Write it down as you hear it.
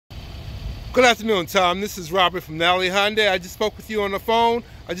Good afternoon, Tom. This is Robert from Nally Hyundai. I just spoke with you on the phone.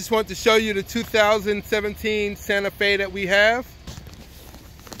 I just wanted to show you the 2017 Santa Fe that we have.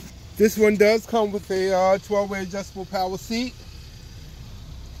 This one does come with a 12-way adjustable power seat.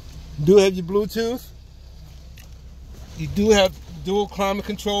 You do have your Bluetooth. You do have dual climate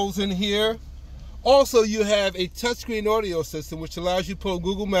controls in here. Also, you have a touchscreen audio system which allows you to pull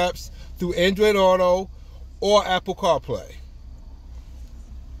Google Maps through Android Auto or Apple CarPlay.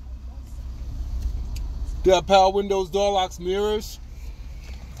 You have power windows, door locks, mirrors.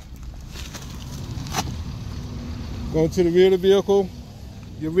 Going to the rear of the vehicle.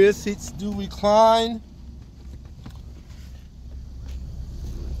 Your rear seats do recline.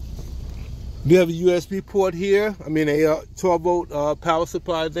 You have a USB port here. A 12-volt power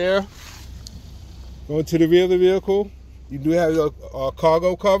supply there. Going to the rear of the vehicle. You do have a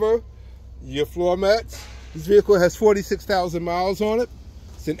cargo cover, your floor mats. This vehicle has 46,000 miles on it.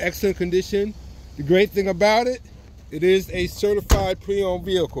 It's in excellent condition. The great thing about it, it is a certified pre-owned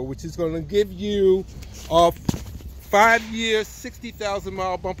vehicle, which is going to give you a 5-year,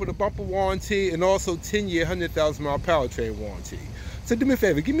 60,000-mile bumper-to-bumper warranty and also 10-year, 100,000-mile powertrain warranty. So do me a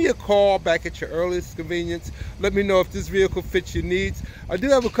favor, give me a call back at your earliest convenience. Let me know if this vehicle fits your needs. I do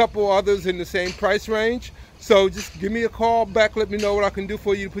have a couple others in the same price range, so just give me a call back. Let me know what I can do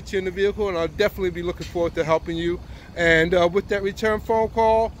for you to put you in the vehicle, and I'll definitely be looking forward to helping you. And with that return phone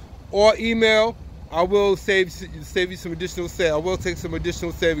call or email, I will save you some additional I will take some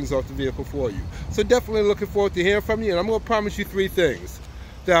additional savings off the vehicle for you. So definitely looking forward to hearing from you, and I'm going to promise you 3 things.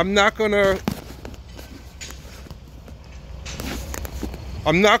 That I'm not going to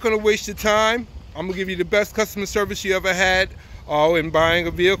waste your time. I'm going to give you the best customer service you ever had in buying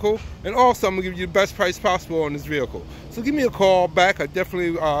a vehicle, and also I'm going to give you the best price possible on this vehicle. So give me a call back. I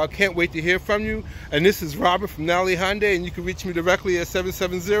definitely can't wait to hear from you. And this is Robert from Nally Hyundai, and you can reach me directly at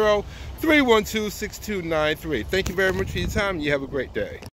 770-312-6293. Thank you very much for your time, and you have a great day.